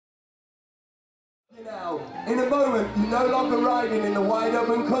Now, in a moment, you're no longer riding in the wide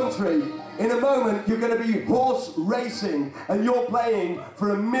open country. In a moment, you're going to be horse racing and you're playing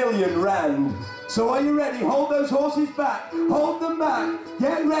for £1,000,000. So are you ready? Hold those horses back. Hold them back.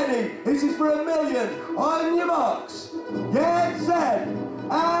 Get ready. This is for £1,000,000. On your marks. Get set.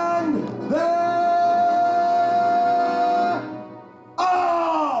 And they're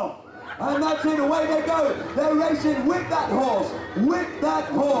off! And that's it. Away they go. They're racing with that horse. With that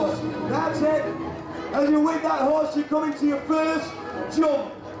horse. That's it. As you whip that horse, you come into your first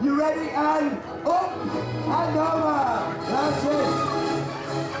jump. You ready? And up and over. That's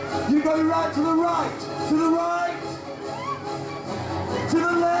it. You go right to the right, to the right, to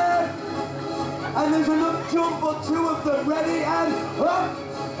the left. And there's enough jump for two of them. Ready? And up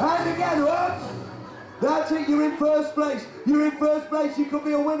and again up. That's it. You're in first place. You're in first place. You could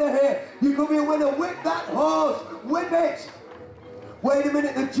be a winner here. You could be a winner. Whip that horse. Whip it. Wait a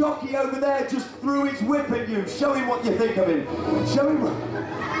minute, the jockey over there just threw his whip at you. Show him what you think of him. Show him what...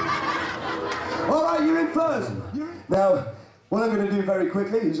 All right, you're in first. Now, what I'm going to do very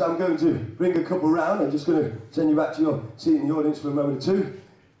quickly is I'm going to bring a couple round. I'm just going to send you back to your seat in the audience for a moment or two.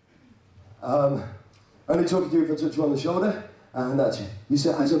 Only talking to you if I touch you on the shoulder. And that's it. You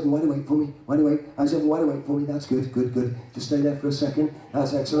say, eyes open, wide awake for me. Wide awake. Eyes open, wide awake for me. That's good, good, good. Just stay there for a second.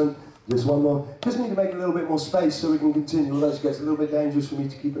 That's excellent. Just one more. Just need to make a little bit more space so we can continue. Otherwise it gets a little bit dangerous for me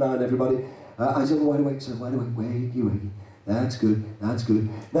to keep an eye on everybody. Eyes open, wide awake, so wide awake, wakey, wakey. That's good, that's good.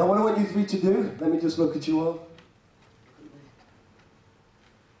 Now what I want you three to do, let me just look at you all.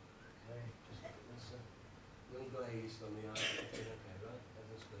 Okay, just a little glazed on the eye. Okay, right?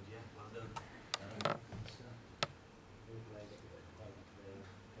 That's good, yeah, well done. I'm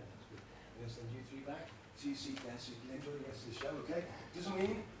going to send you three back. So you see there, so you can enjoy the rest of the show, okay? Doesn't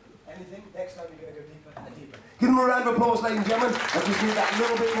mean anything. Next time you're going to go deeper and deeper. Give them a round of applause, ladies and gentlemen. I just need that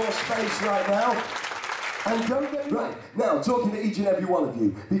little bit more space right now. And don't get me right. Now, talking to each and every one of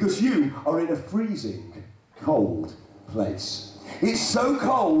you, because you are in a freezing cold place. It's so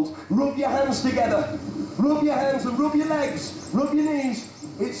cold, rub your hands together. Rub your hands and rub your legs. Rub your knees.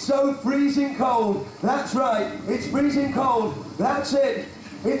 It's so freezing cold. That's right. It's freezing cold. That's it.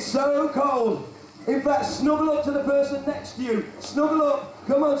 It's so cold. In fact, snuggle up to the person next to you. Snuggle up.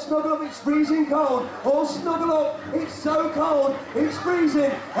 Come on, snuggle up. It's freezing cold. All snuggle up. It's so cold. It's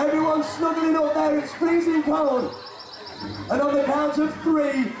freezing. Everyone's snuggling up there. It's freezing cold. And on the count of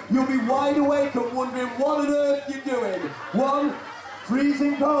 3, you'll be wide awake and wondering what on earth you're doing. 1,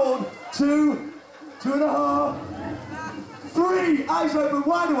 freezing cold. 2, 2.5. 3, eyes open,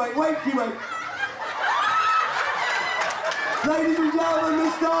 wide awake. Wakey wake. Ladies and gentlemen,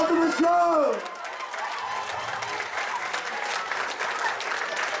 the start of the show.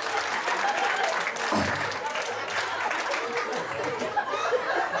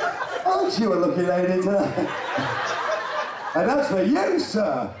 Aren't you a lucky lady tonight? And that's for you,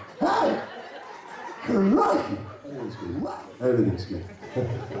 sir. Hey! Crikey! Everything's good. Everything's good.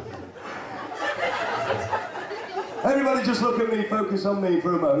 Everybody just look at me, focus on me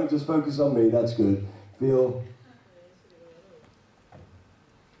for a moment. Just focus on me, that's good. Feel...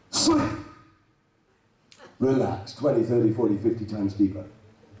 Sleep! Relax. 20, 30, 40, 50 times deeper.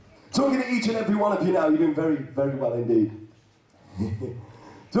 Talking to each and every one of you now. You're doing very, very well indeed.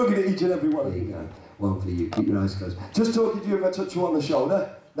 Talking to each and every one of you now. One for you. Keep your eyes closed. Just talking to you if I touch you on the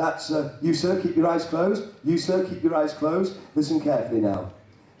shoulder. That's you, sir. Keep your eyes closed. You, sir. Keep your eyes closed. Listen carefully now.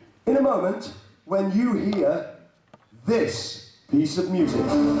 In a moment, when you hear this piece of music.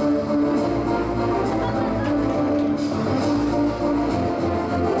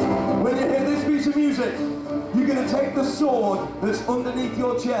 When you hear this piece of music, you're going to take the sword that's underneath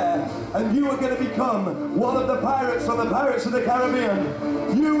your chair and you are going to become one of the pirates from the Pirates of the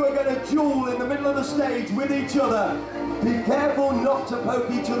Caribbean. You are going to duel in the middle of the stage with each other. Be careful not to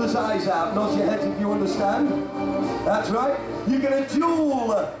poke each other's eyes out. Nod your heads if you understand. That's right. You're going to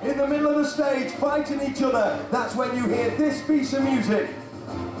duel in the middle of the stage, fighting each other. That's when you hear this piece of music.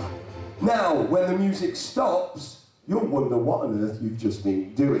 Now, when the music stops, you'll wonder what on earth you've just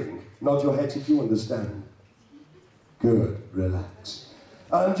been doing. Nod your heads if you understand. Good, relax.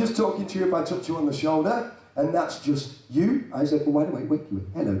 I'm just talking to you if I touch you on the shoulder, and that's just you. Eyes open, wide awake, wake you.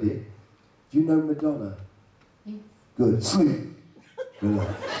 Hello, dear. Do you know Madonna? Yes. Good, sleep.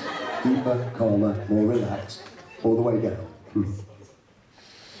 Relax. Deeper, calmer, more relaxed. All the way down.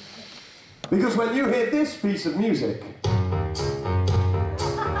 Because when you hear this piece of music,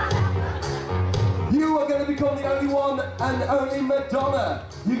 you are going to become the only one and only Madonna.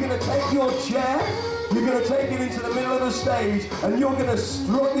 You're going to take your chair You're going to take it into the middle of the stage and you're going to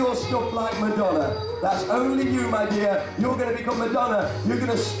strut your stuff like Madonna. That's only you, my dear. You're going to become Madonna. You're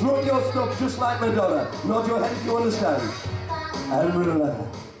going to strut your stuff just like Madonna. Nod your head if you understand. And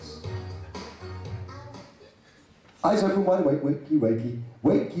relax. Eyes open, wide awake, wakey, wakey,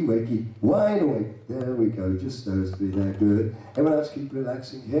 wakey, wakey, wide awake. There we go, just those three there, good. Everyone else keep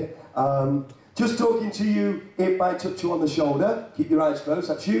relaxing here. Just talking to you, if I touch you on the shoulder, keep your eyes closed,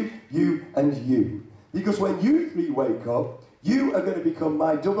 that's you, and you. Because when you three wake up, you are going to become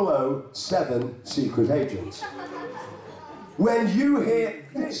my 007 secret agents. When you hear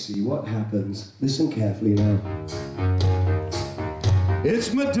this, see what happens. Listen carefully now.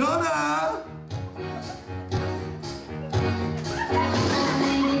 It's Madonna!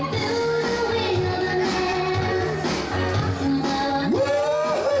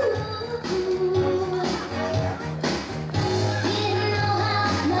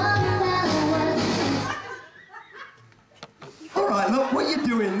 Look what you're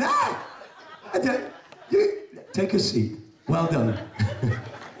doing now. You take a seat. Well done.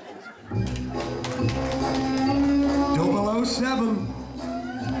 007.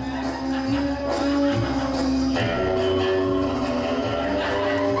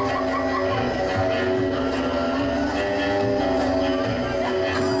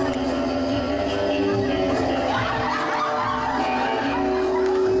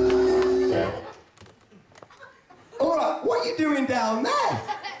 Doing down there?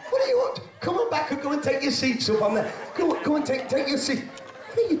 What do you want? Come on back and go and take your seats up on there. Go and take your seat.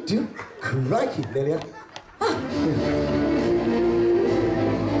 What are you doing? Crikey, Lillian.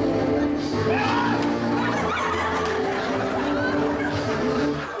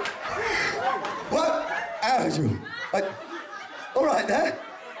 What? Andrew? All right there.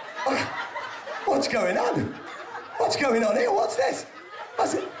 What's going on? What's going on here? What's this? I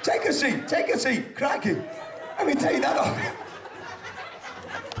said, take a seat, crikey. Let me take that off.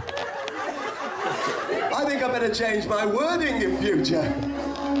 I think I better change my wording in future.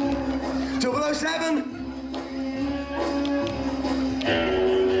 007.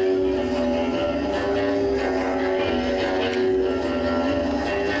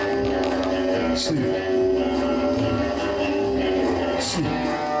 Sleep. Sleep.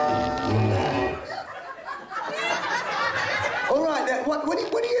 Relax. All right, then. What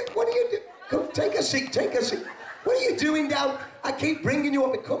do you do? Come, take a seat. What are you doing down? I keep bringing you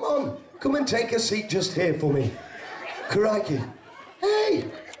up. Come on. Come and take a seat just here for me. Crikey. Hey!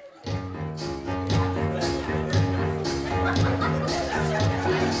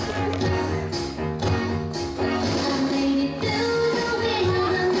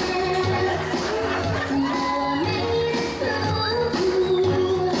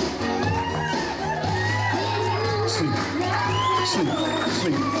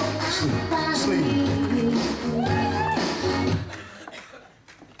 Sleep.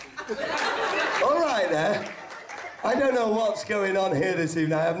 All right there. I don't know what's going on here this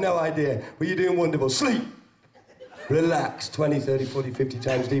evening. I have no idea. But you're doing wonderful. Sleep. Relax. 20, 30, 40, 50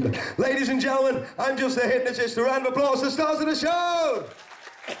 times deeper. Ladies and gentlemen, I'm just the hypnotist. A round of applause to the stars of the show.